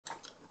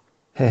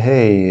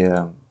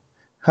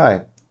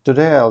Hi.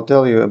 Today I'll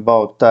tell you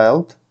about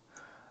tiled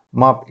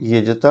map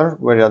editor,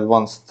 very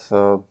advanced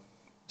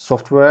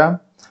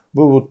software.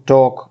 We would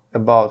talk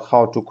about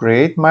how to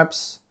create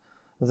maps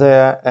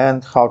there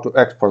and how to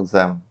export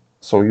them,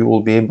 so you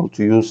will be able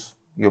to use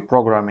your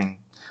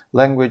programming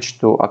language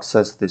to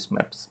access these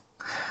maps.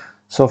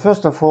 So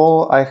first of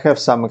all, I have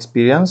some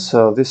experience.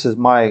 This is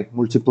my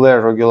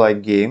multiplayer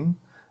roguelike game,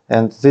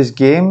 and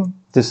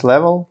this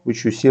level,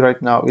 which you see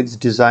right now, it's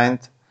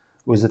designed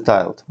with the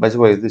tiled. By the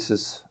way, this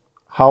is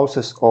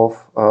houses of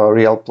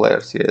real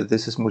players. Yeah,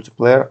 this is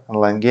multiplayer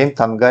online game,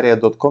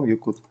 tangaria.com. You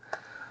could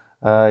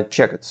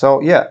check it. So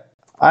yeah,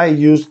 I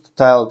used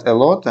tiled a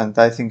lot, and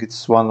I think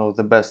it's one of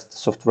the best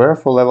software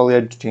for level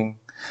editing.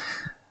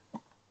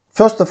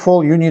 First of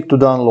all, you need to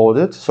download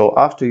it. So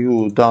after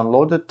you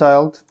download it,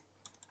 tiled,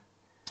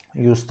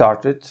 you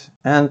start it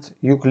and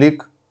you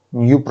click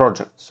new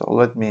project. So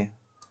let me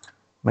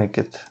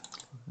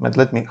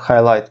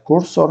highlight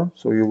cursor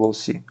so you will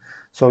see.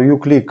 So you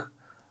click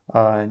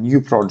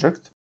new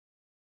project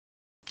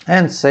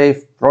and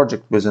save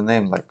project with a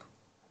name like,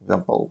 for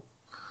example,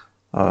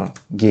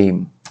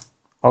 game.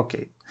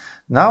 Okay,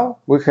 now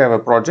we have a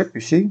project.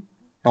 You see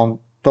on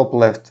top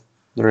left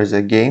there is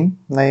a game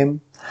name.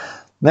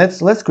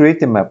 Let's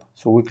create a map.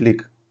 So we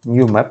click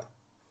new map,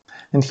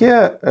 and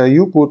here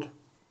you could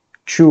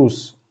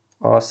choose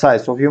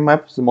size of your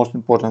map, the most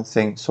important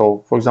thing.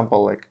 So for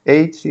example, like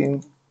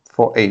 18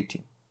 for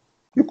 18.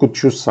 You could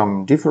choose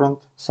some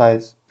different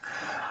size.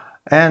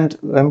 And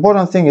the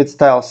important thing is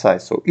tile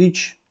size. So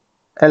each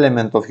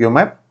element of your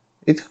map,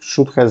 it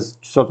should have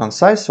certain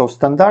size. So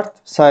standard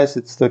size,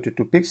 it's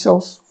 32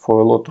 pixels for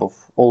a lot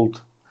of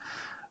old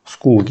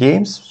school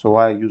games. So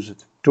I use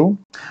it too.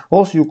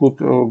 Also, you could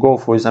go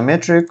for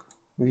isometric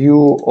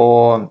view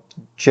or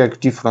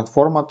check different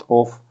format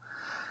of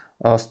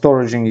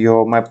storing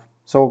your map.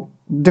 So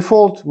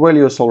default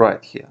value is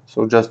alright here.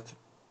 So just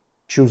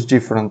choose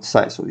different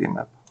size of your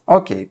map.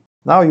 Okay,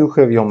 now you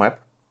have your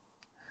map,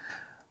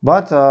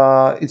 but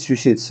you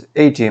see it's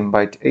 18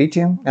 by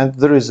 18, and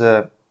there is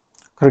a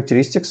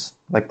characteristics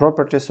like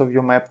properties of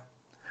your map.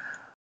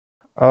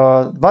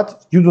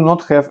 But you do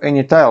not have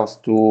any tiles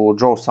to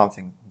draw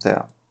something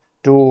there.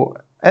 To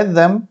add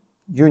them,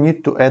 you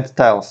need to add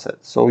tile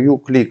set. So you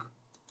click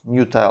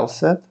new tile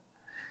set.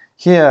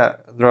 Here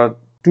there are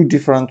two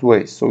different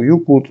ways. So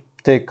you could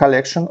take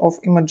collection of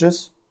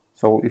images.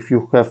 So if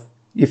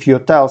your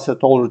tile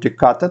set already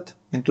cut it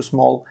into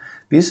small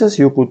pieces,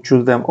 you could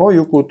choose them, or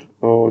you could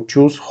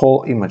choose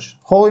whole image.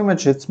 Whole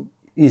image, it's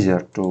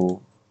easier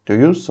to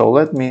use. So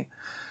let me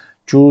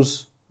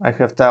choose, I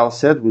have tile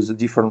set with the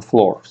different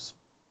floors.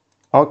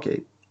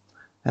 Okay,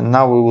 and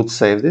now we would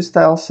save this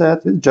tile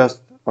set. It's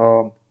just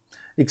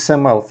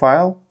XML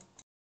file.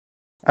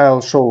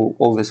 I'll show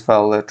all this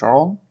file later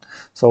on.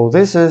 So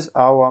this is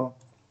our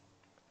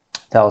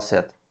tile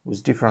set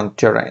with different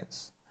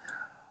terrains.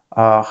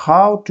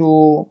 How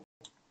to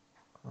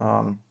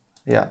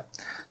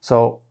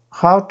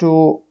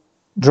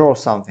draw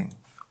something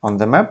on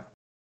the map?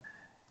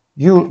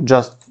 You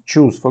just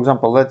choose, for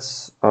example,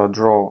 let's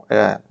draw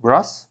a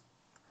grass,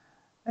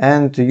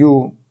 and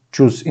you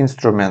choose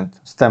instrument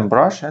stem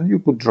brush, and you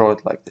could draw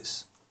it like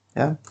this.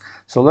 Yeah.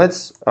 So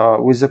let's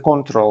with the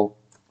control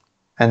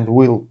and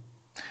wheel,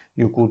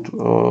 you could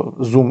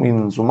zoom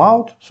in, zoom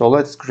out. So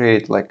let's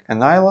create like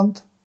an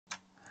island.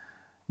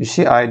 You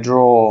see, I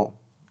draw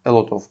a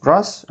lot of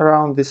grass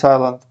around this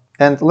island,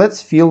 and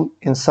let's fill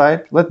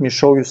inside. Let me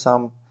show you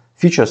some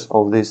features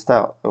of this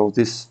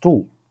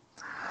tool.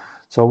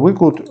 So we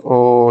could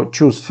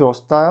choose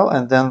first tile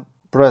and then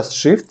press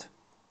Shift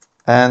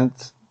and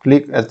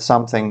click at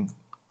something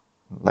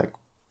like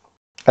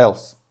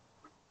else.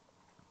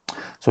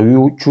 So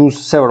you choose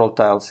several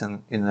tiles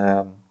in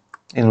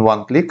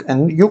one click,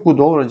 and you could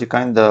already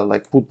kind of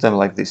like put them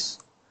like this.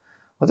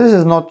 But this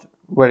is not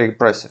very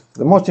impressive.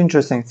 The most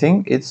interesting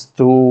thing is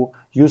to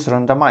use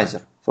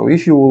randomizer. So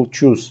if you will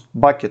choose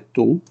bucket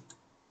tool,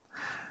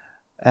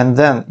 and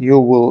then you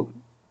will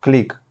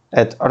click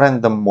at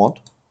random mode,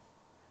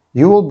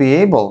 you will be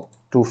able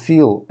to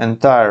fill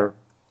entire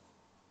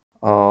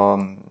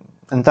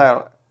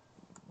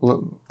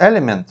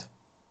element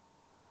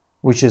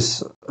which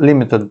is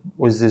limited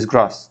with this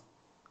grass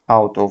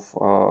out of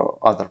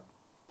other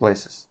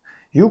places.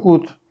 You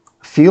could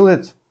fill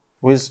it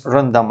with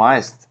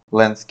randomized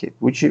landscape,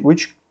 which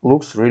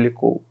looks really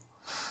cool.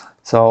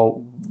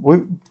 So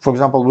for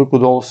example, we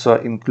could also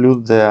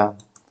include there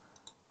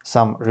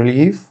some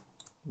relief.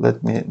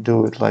 Let me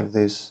do it like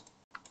this.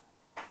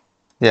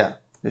 Yeah,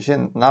 you see,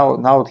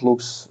 now it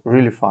looks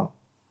really fun.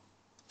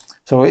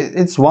 So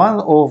it's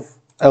one of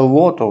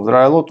there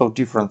are a lot of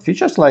different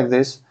features like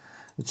this.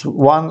 It's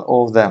one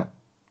of them.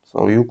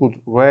 So you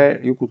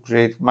could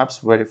create maps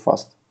very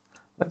fast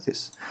like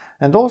this.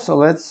 And also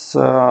let's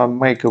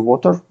make a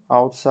water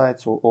outside.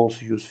 So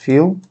also use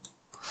fill.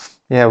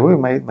 Yeah, we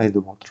made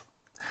the water.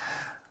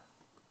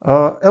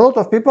 A lot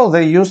of people,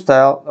 they use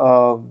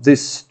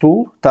this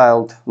tool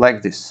tiled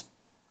like this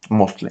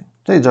mostly.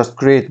 They just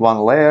create one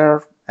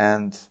layer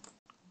and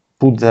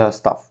put their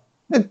stuff.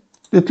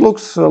 it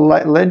looks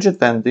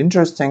legit and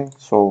interesting,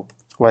 so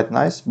it's quite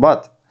nice,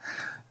 but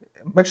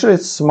actually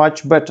it's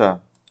much better.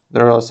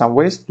 There are some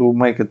ways to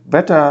make it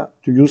better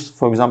to use,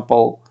 for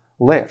example,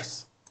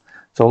 layers.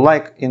 So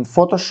like in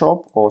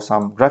Photoshop or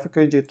some graphic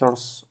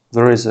editors,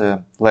 there is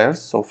a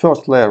layers. So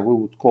first layer, we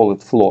would call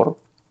it floor.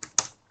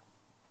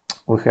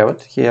 We have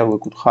it here, we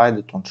could hide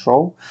it on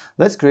show.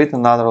 Let's create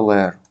another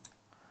layer.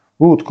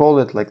 We would call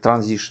it like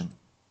transition.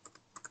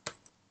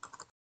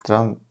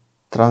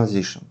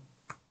 Transition.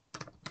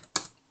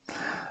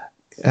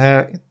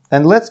 And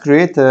let's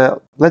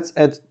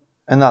add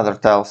another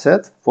tile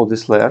set for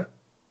this layer.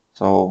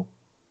 So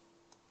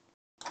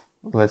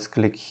let's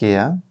click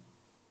here,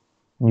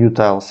 new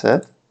tile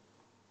set,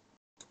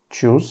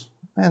 choose,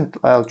 and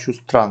I'll choose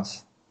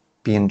trans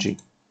PNG.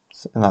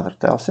 It's another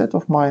tile set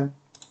of mine.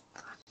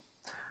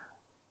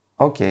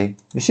 Okay,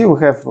 you see we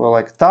have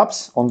like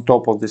tabs on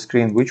top of the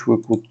screen which we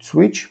could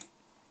switch.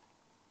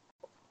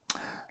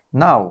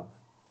 Now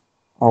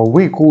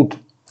we could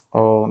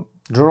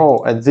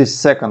draw at this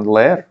second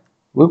layer.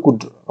 We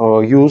could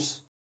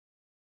use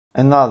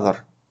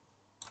another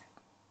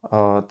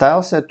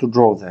tile set to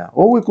draw there,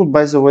 or we could,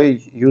 by the way,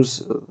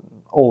 use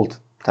old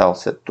tile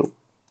set too.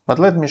 But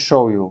let me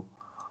show you.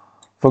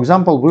 For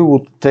example, we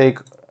would take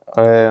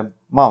a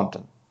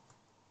mountain.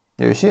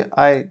 You see,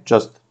 I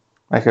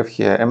have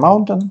here a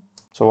mountain,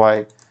 so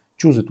I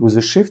choose it with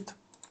a shift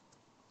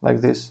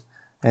like this,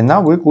 and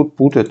now we could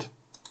put it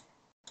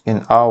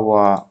in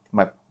our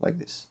map like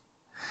this.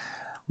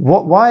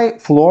 Why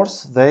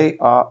floors? They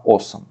are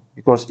awesome,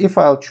 because if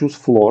I'll choose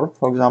floor,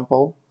 for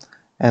example,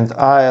 and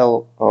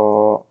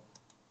I'll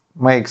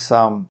make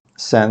some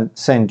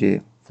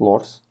sandy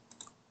floors,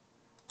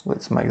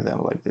 let's make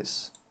them like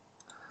this.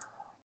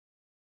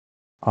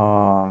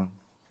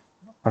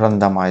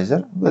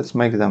 Randomizer, let's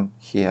make them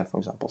here, for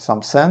example,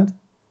 some sand.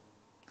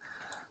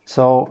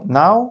 So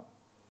now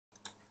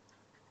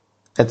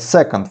at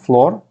second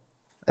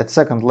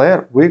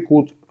layer, we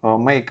could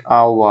make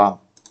our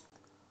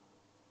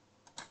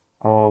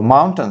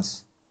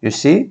mountains, you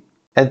see,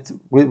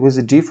 with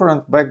a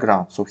different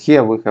background. So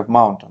here we have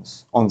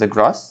mountains on the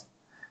grass,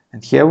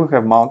 and here we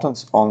have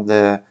mountains on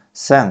the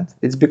sand.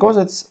 It's because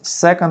it's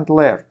second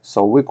layer,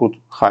 so we could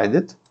hide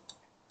it.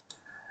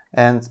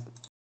 And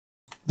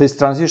this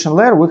transition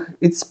layer,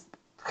 it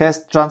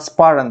has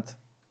transparent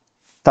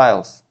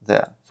tiles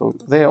there, so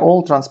they are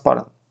all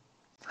transparent.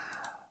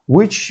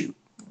 Which,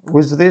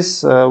 with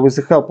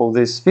the help of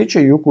this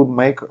feature, you could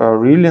make a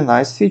really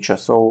nice feature.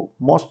 So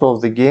most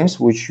of the games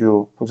which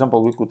for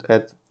example, we could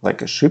add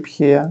like a ship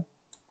here.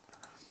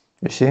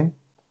 You see,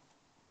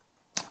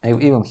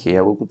 even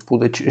here we could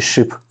put a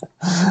ship.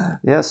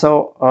 Yeah.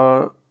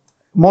 So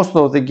most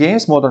of the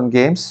games, modern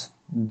games,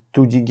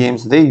 2D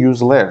games, they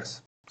use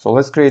layers. So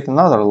let's create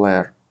another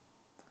layer.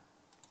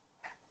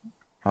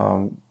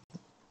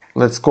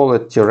 Let's call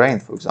it terrain,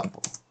 for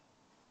example,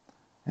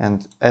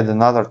 and add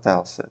another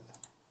tile set.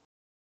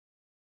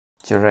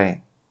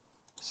 Terrain.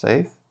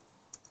 Save.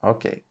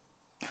 Okay.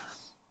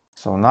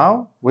 So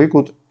now we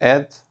could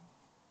add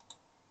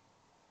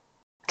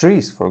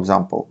trees, for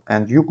example,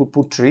 and you could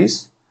put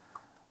trees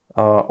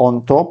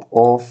on top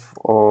of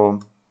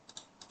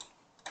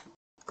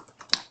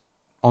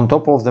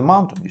the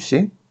mountain. You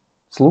see,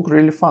 it's look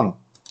really fun.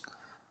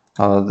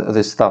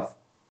 This stuff.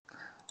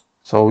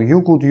 So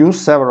you could use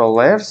several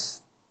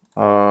layers,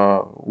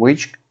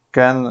 which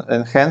can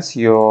enhance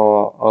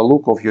your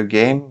look of your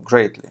game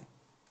greatly.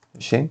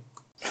 You see.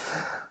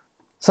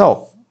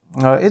 So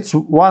it's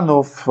one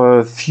of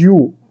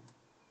few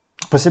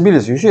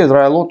possibilities. You see, there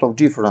are a lot of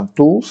different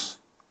tools,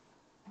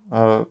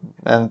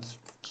 and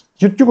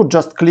you could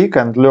just click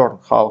and learn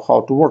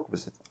how to work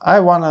with it. I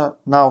wanna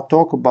now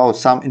talk about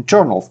some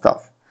internal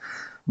stuff,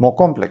 more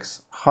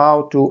complex,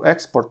 how to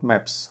export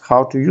maps,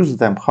 how to use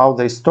them, how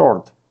they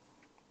stored.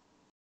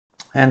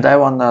 And I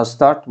wanna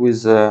start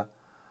with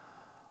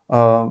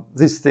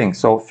this thing.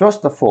 So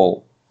first of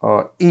all,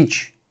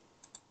 each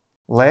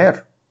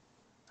layer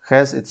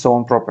has its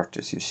own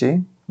properties, you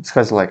see? It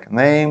has like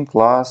name,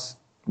 class,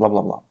 blah,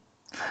 blah, blah.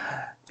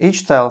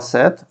 Each tile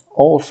set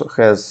also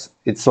has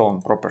its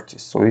own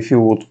properties. So if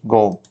you would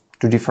go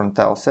to different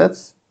tile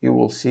sets, you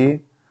will see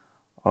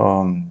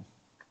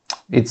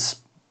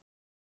its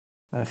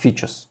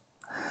features.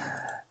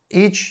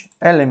 Each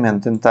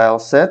element in tile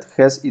set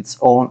has its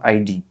own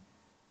ID.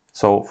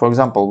 So for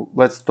example,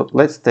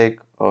 let's take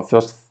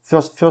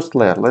first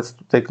layer. Let's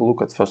take a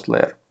look at first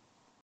layer.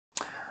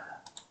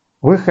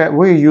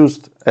 We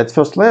used at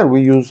first layer,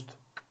 we used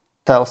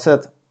tile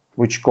set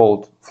which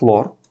called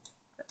floor,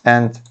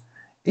 and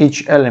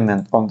each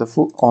element on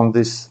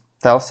this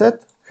tile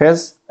set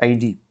has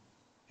ID.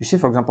 You see,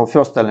 for example,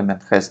 first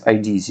element has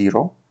ID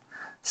 0,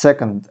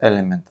 second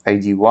element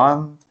ID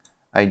 1,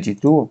 ID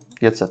 2,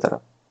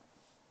 etc.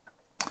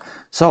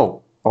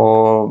 So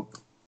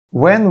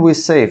when we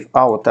save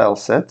our tile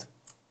set,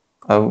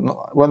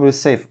 when we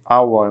save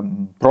our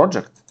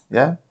project,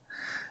 yeah,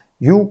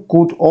 you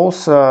could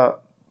also,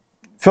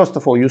 first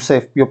of all, you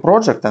save your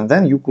project, and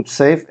then you could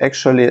save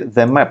actually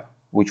the map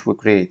which we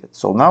created.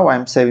 So now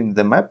I'm saving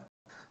the map.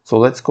 So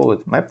let's call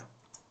it map.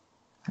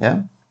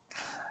 Yeah.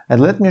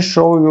 And let me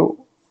show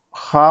you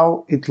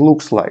how it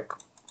looks like.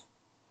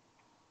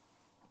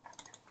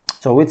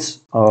 So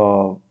it's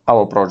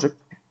our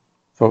project.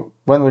 So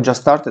when we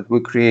just started, we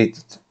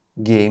created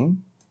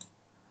game.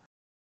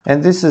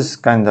 And this is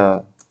kind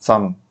of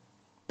some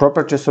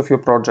properties of your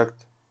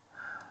project.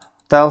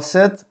 Tile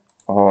set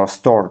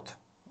stored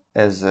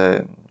as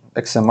a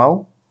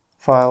XML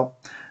file,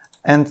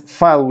 and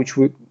file which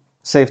we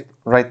saved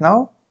right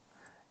now,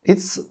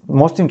 it's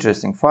most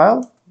interesting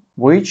file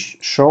which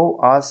show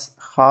us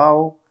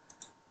how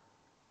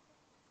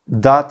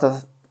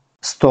data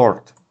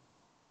stored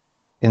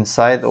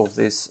inside of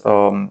this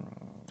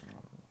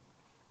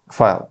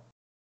file.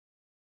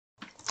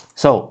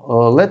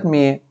 So let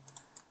me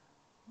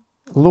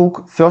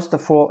look first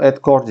of all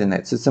at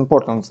coordinates. It's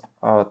important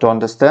to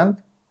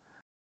understand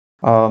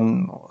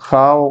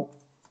how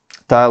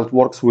tiled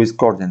works with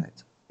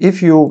coordinates.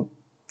 If you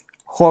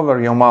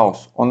hover your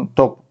mouse on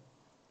top,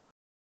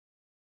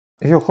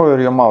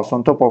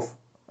 of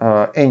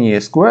any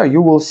square,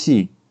 you will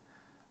see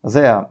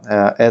there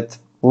at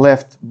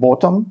left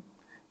bottom,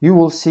 you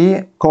will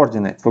see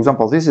coordinate. For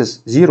example, this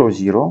is 0,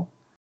 0,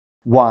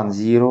 1,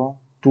 0,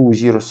 2,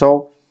 0.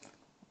 So,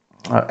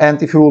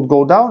 and if you would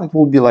go down, it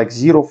would be like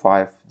 0,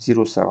 5,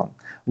 0, 7.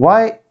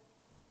 Why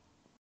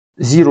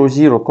 0,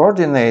 0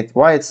 coordinate?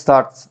 Why it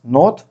starts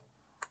not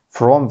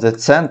from the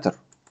center?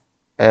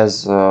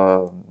 As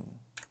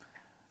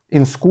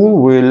in school,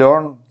 we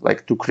learn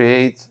like to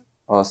create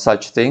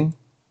such thing,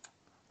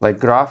 like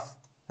graph,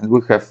 and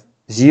we have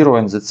 0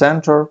 in the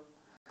center.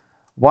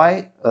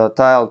 Why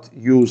tiled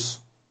use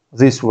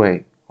this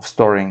way of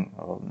storing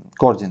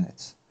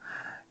coordinates?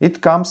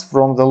 It comes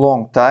from the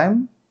long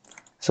time.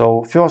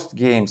 So first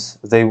games,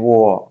 they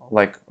were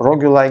like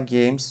roguelike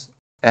games,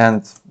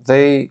 and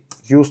they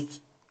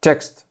used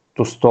text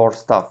to store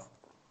stuff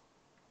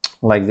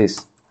like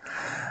this.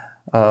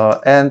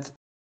 And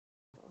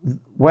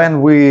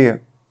when we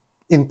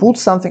input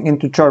something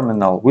into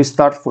terminal, we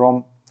start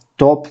from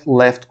top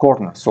left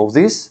corner. So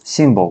this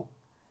symbol,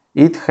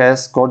 it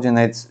has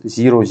coordinates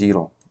 0,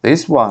 0.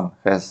 This one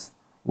has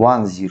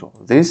 1, 0.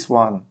 This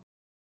one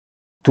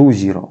 2,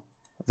 0.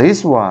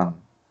 This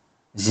one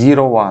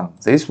 0, 1.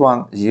 This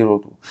one 0,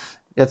 2,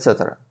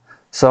 etc.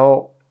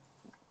 So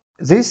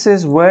this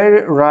is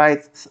very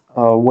right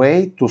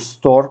way to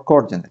store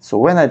coordinates. So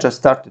when I just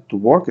started to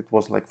work, it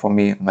was like for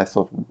me, I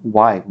thought,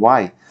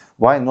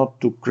 why not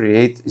to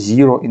create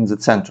 0 in the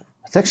center?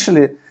 But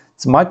actually,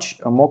 it's much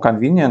more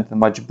convenient and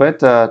much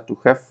better to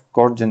have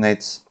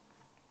coordinates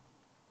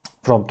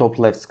from top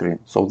left screen.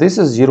 So this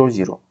is 0,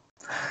 0.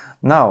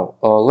 Now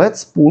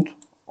let's put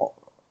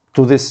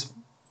to this.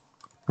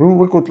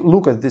 We could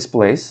look at this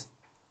place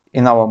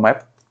in our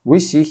map. We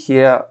see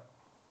here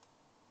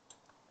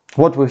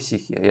what we see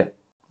here. Yeah.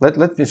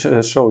 Let me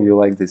show you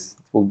like this.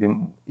 It will be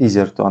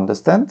easier to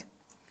understand.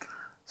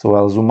 So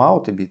I'll zoom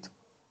out a bit.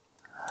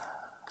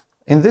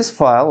 In this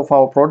file of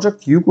our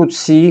project, you could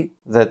see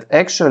that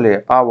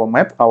actually our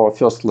map, our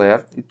first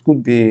layer, it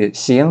could be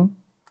seen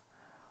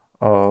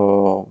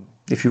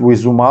if we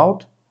zoom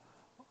out.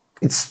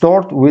 It's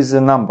stored with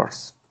the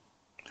numbers.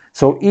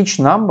 So each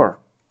number,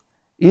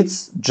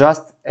 it's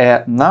just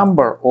a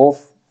number of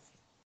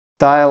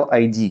tile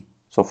ID.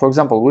 So for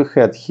example, we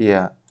had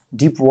here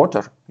deep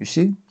water. You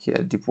see here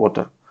deep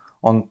water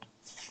on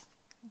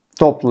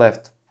top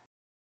left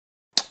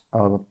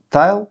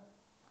tile.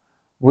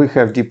 We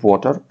have deep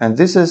water, and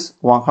this is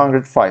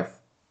 105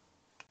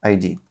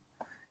 ID.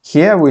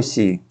 Here we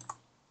see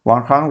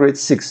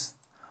 106.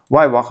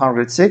 Why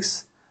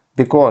 106?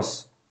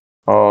 Because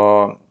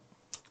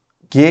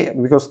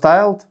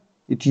tiled,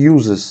 it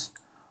uses,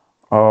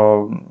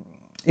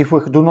 if we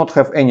do not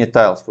have any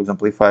tiles, for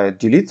example, if I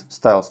delete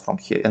tiles from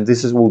here, and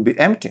this will be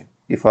empty,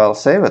 if I'll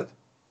save it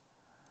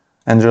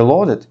and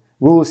reload it,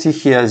 we will see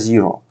here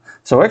 0.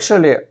 So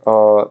actually,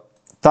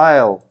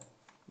 tile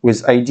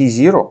with ID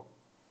 0,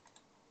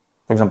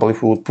 for example,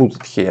 if we would put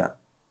it here,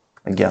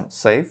 again,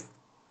 save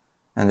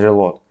and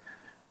reload,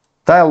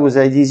 tile with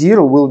ID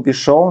 0 will be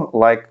shown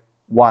like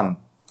 1.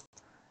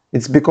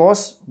 It's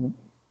because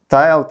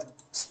tiled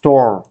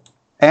store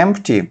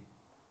empty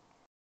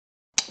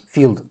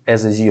field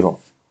as a 0.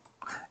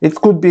 It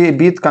could be a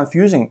bit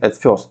confusing at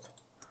first,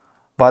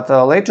 but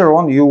later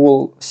on you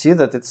will see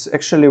that it's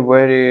actually a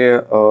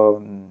very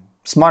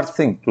smart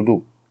thing to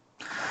do.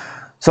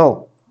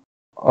 So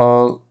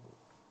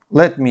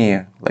let me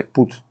like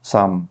put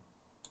some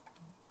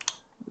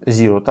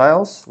 0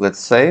 tiles. Let's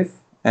save,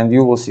 and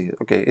you will see.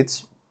 Okay,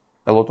 it's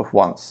a lot of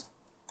ones.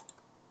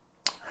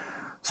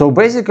 So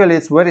basically,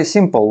 it's very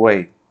simple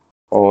way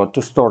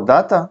to store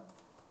data.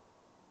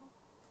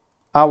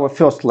 Our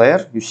first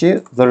layer, you see,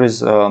 there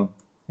is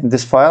in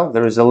this file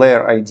there is a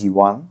layer ID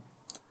 1.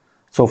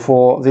 So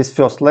for this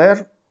first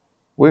layer,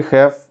 we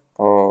have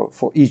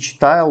for each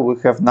tile we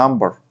have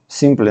number,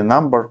 simply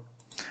number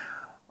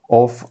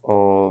of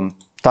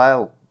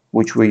tile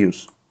which we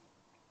use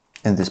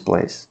in this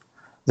place.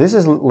 This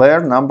is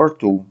layer number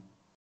 2.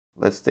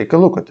 Let's take a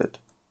look at it.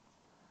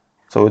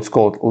 So it's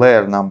called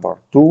layer number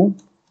 2.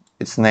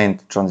 it's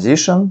named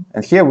transition,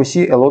 and here we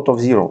see a lot of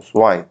zeros.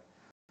 Why?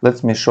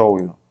 Let me show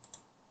you.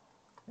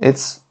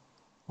 It's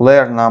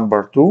layer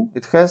number 2.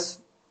 It has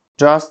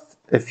just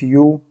a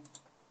few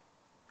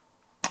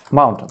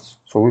mountains.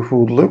 So if you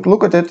would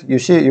look at it, you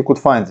see you could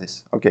find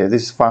this. Okay,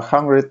 this is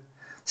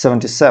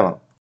 577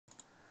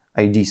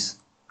 IDs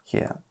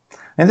here.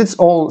 And it's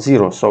all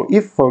zeros. So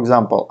if, for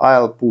example,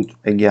 I'll put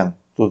again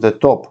to the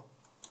top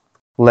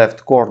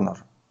left corner,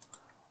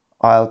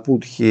 I'll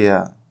put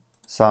here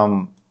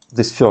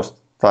this first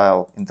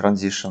tile in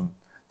transition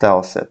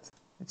tile set.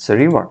 It's a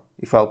river.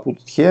 If I'll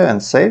put it here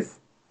and save,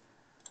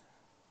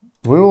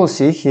 we will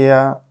see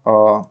here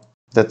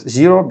that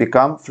 0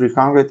 become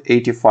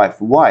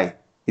 385. Why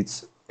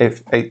it's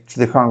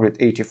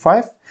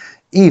 385?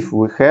 If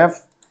we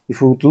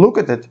would look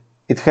at it,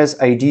 it has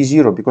ID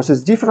 0 because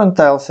it's different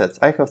tile sets.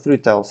 I have 3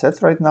 tile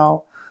sets right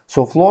now.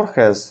 So floor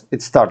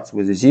it starts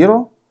with a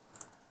 0,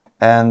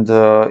 and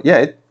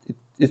yeah,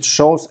 it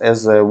shows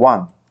as a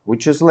 1,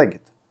 which is like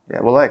it.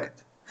 Yeah, we like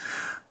it.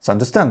 It's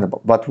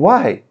understandable. But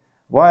why?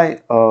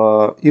 Why,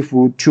 if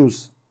we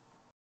choose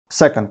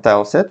second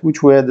tile set,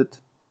 which we added,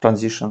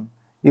 transition,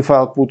 if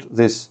I'll put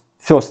this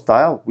first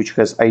tile, which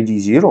has ID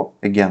 0,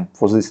 again,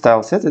 for this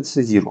tile set, it's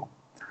a 0.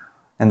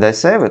 And I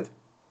save it.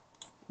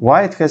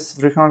 Why it has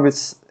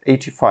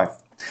 385?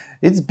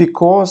 It's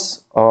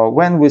because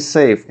when we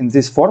save in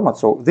this format,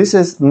 so this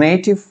is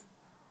native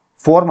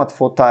format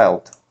for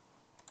tiled.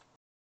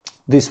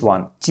 This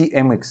one,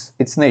 TMX,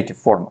 it's native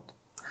format.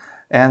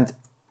 And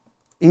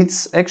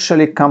it's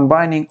actually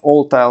combining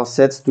all tile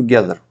sets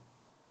together.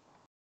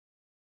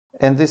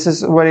 And this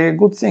is a very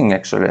good thing,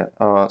 actually.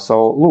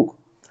 So look,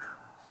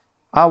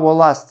 our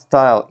last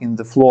tile in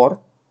the floor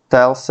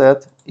tile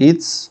set,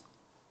 it's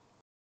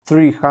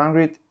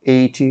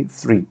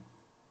 383.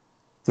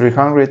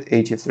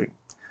 383.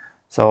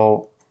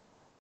 So,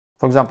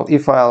 for example,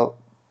 if I'll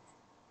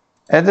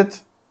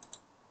edit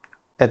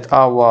at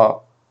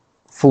our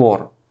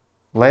floor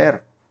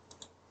layer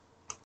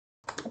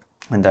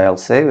and I'll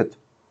save it,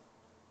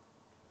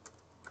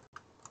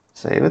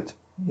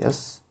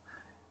 yes,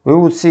 we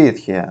would see it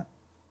here,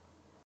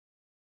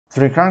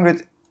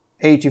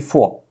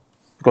 384,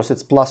 because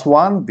it's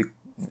 +1,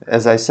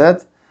 as I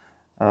said,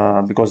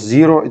 because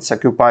 0 it's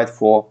occupied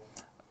for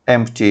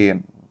empty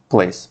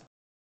place.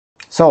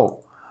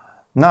 So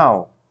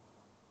now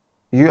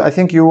I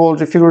think you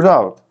already figured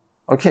out,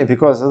 okay,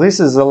 because this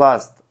is the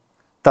last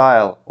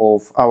tile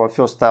of our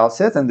first tile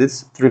set, and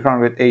it's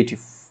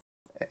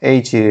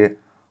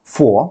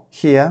 384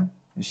 here.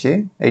 You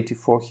see,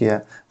 84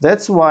 here.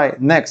 That's why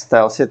next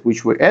tile set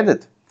which we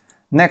added,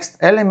 next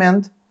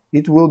element,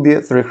 it will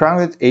be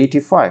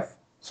 385.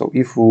 So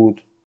if we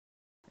would,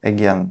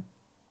 again,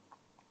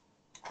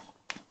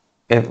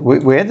 if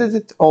we added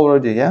it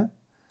already, yeah?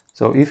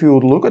 So if you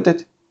would look at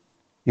it,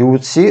 you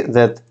would see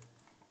that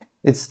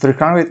it's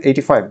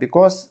 385,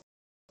 because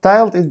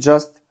tiled is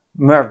just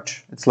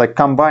merge. It's like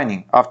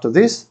combining. After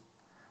this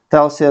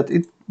tile set,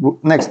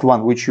 next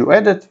one which you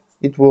added,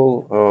 it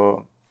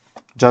will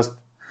just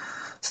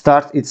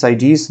start its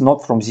IDs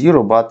not from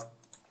 0, but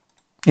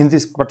in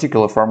this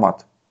particular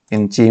format,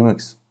 in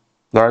TMX.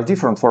 There are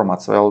different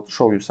formats, so I'll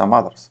show you some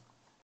others.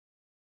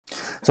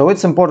 So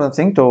it's important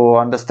thing to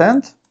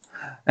understand,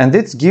 and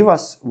it gives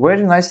us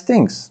very nice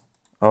things,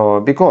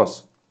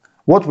 because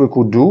what we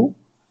could do,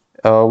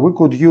 we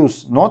could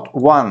use not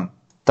one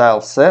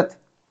tile set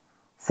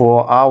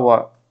for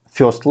our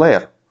first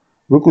layer.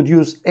 We could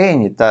use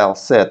any tile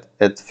set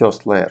at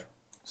first layer.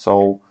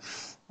 So,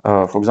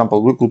 for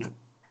example, we could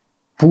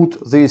put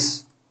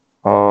these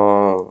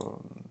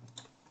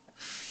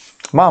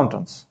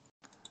mountains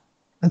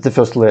at the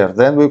first layer.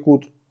 Then we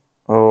could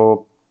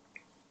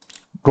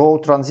go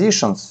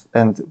transitions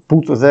and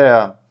put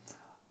their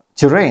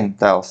terrain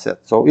tile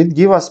set. So it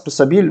gives us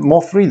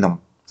more freedom.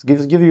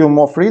 It gives you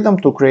more freedom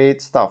to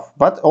create stuff,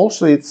 but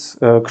also it's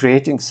could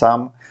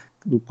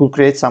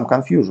create some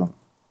confusion.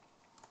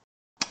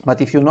 But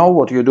if you know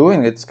what you're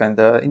doing, it's kind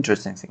of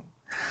interesting thing.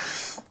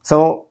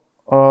 So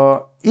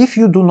if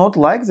you do not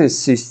like this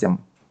system,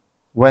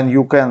 when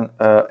you can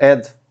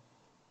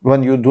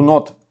when you do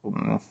not,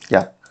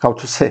 how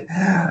to say,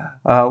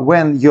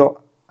 when your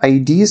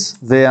IDs,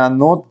 they are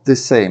not the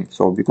same.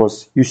 So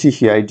because you see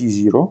here ID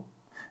 0,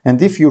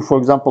 and if you, for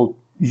example,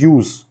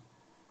 use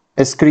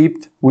a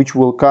script which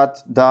will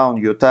cut down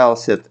your tile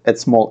set at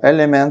small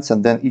elements,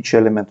 and then each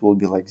element will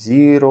be like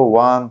 0,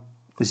 1,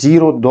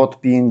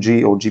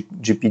 0.png or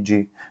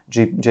JPG,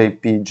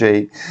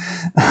 JPJ,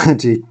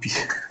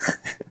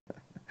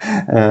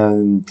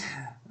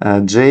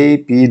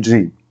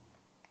 JPG.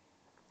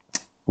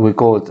 We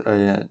call it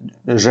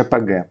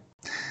JPG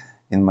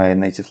in my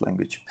native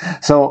language.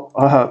 So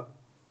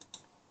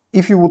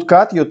if you would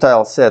cut your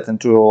tile set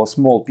into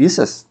small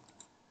pieces,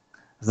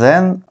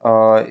 then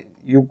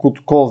you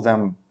could call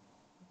them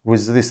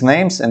with these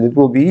names, and it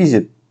will be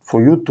easy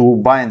for you to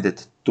bind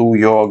it to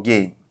your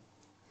game.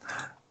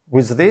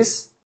 With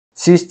this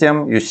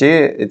system, you see,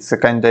 it's a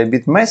kind of a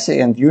bit messy,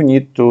 and you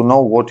need to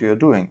know what you're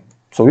doing.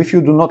 So if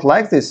you do not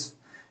like this,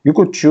 you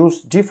could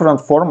choose different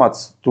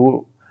formats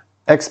to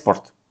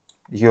export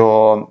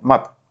your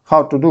map.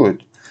 How to do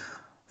it?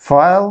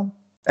 File,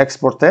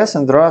 export as,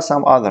 and there are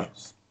some other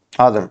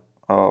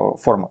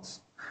formats.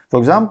 For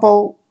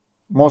example,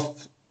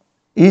 most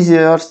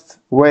easiest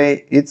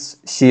way it's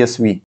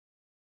CSV.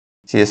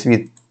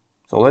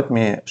 So let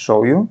me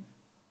show you.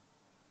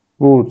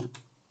 We would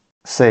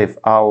save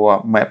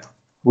our map,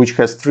 which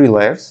has 3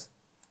 layers,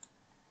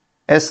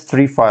 as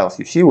 3 files.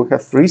 You see, we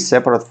have 3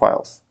 separate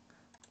files.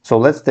 So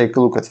let's take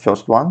a look at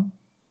first one,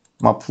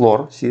 map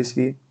floor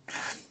CSV.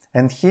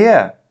 And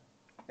here,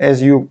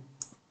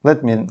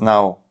 let me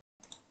now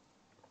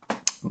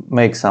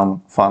make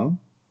some fun.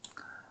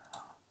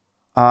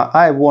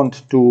 I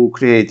want to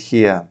create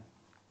here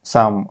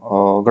some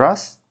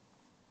grass,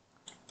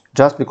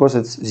 just because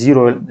it's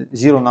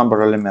zero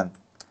number element.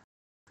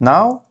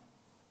 Now,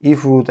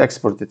 if we would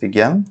export it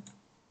again,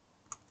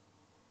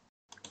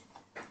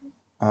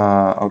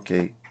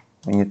 okay,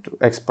 we need to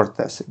export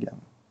this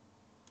again.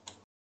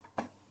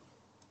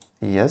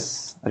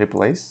 Yes,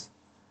 replace.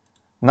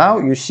 Now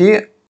you see,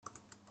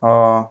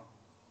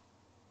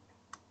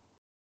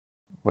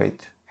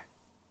 wait.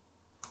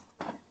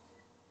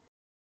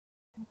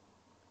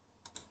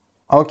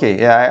 Okay,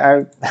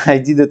 yeah, I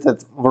did it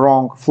at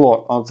wrong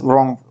floor,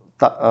 wrong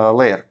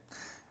layer.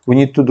 We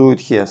need to do it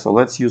here, so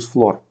let's use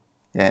floor.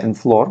 Yeah, in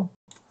floor,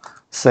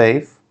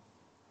 save,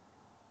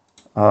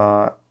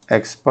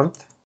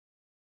 export.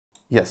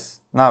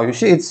 Yes, now you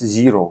see it's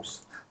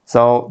zeros.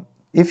 So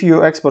if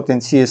you export in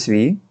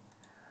CSV,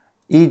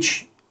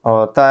 each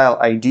tile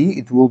ID,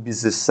 it will be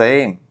the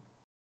same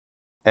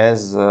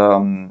as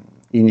in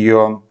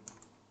your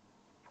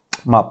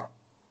map,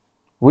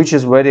 which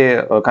is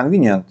very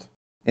convenient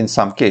in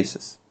some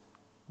cases.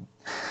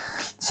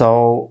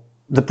 So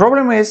the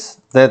problem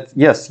is that,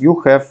 yes, you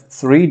have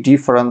 3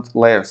 different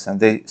layers and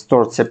they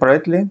stored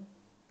separately.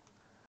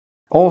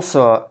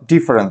 Also,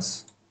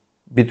 difference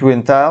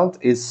between tiled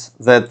is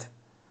that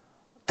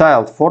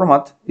tiled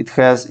format, it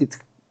has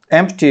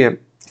empty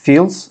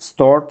fields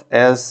stored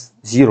as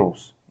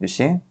zeros. You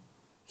see,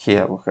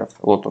 here we have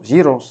a lot of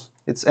zeros.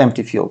 It's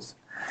empty fields.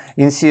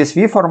 In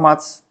CSV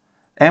formats,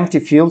 empty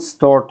fields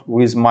stored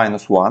with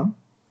 -1,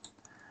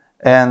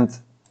 and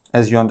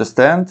as you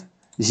understand,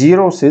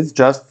 zeros is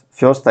just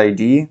first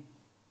ID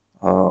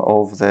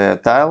of the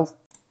tile.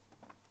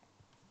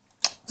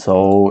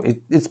 So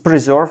it's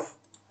preserve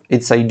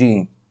its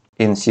ID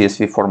in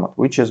CSV format,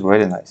 which is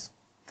very nice.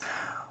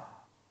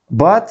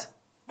 But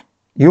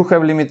you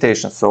have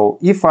limitations. So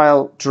if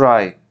I'll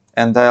try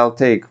and I'll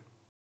take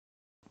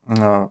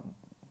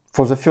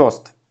for the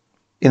first,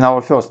 in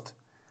our first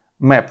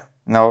map,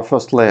 in our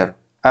first layer,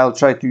 I'll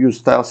try to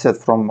use tile set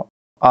from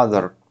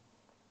other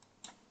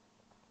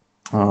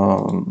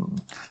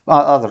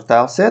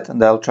tile set,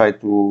 and I'll try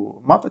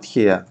to map it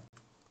here,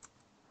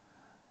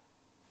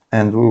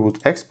 and we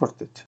would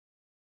export it.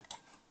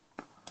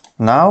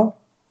 Now,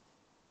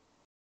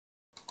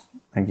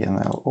 again,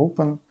 I'll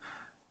open.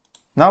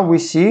 Now we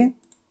see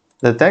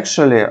that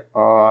actually,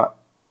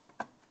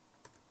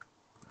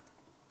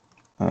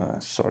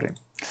 sorry.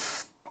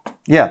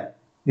 Yeah,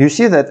 you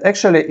see that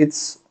actually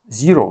it's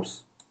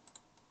zeros,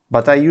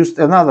 but I used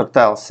another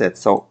tile set.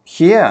 So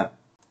here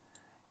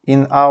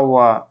in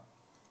our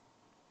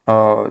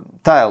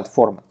tiled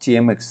format,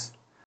 TMX,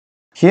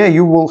 here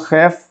you will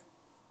have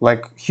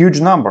like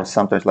huge numbers,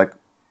 sometimes like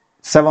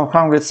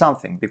 700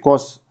 something,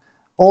 because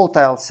all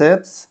tile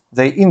sets,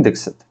 they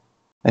index it.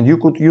 And you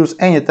could use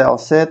any tile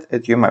set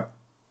at your map.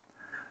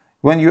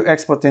 When you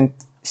export in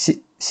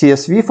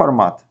CSV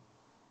format,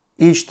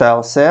 each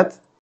tile set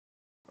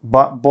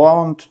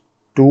bound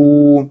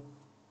to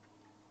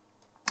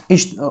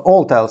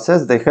all tile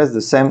sets, they have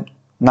the same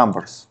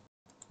numbers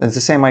and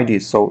the same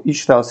IDs. So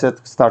each tile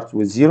set starts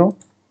with 0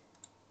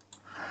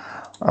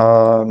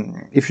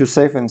 if you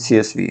save in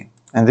CSV.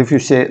 And if you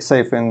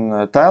save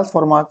in tiled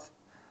format,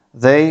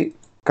 they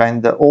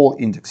kind of all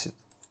index it.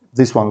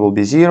 This one will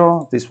be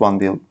 0, this one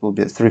will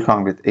be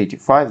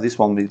 385, this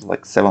one will be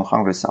like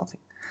 700 something.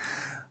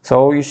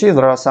 So you see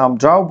there are some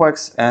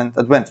drawbacks and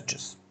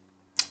advantages.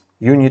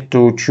 You need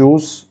to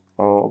choose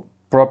a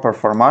proper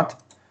format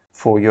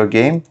for your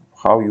game,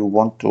 how you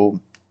want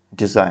to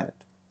design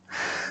it.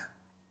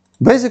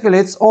 Basically,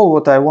 it's all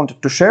what I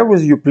wanted to share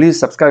with you. Please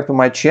subscribe to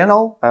my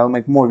channel. I'll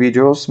make more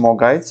videos, more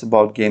guides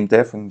about game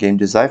dev and game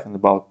design, and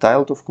about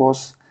tiled, of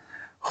course.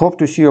 Hope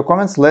to see your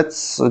comments.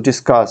 Let's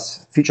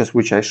discuss features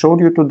which I showed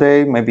you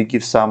today, maybe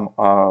give some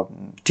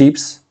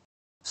tips,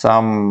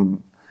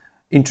 some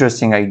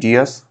interesting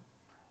ideas.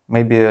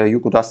 Maybe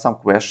you could ask some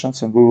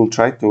questions and we will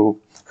try to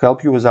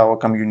help you with our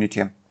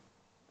community.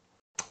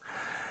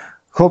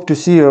 Hope to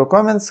see your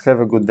comments. Have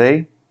a good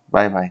day.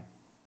 Bye-bye.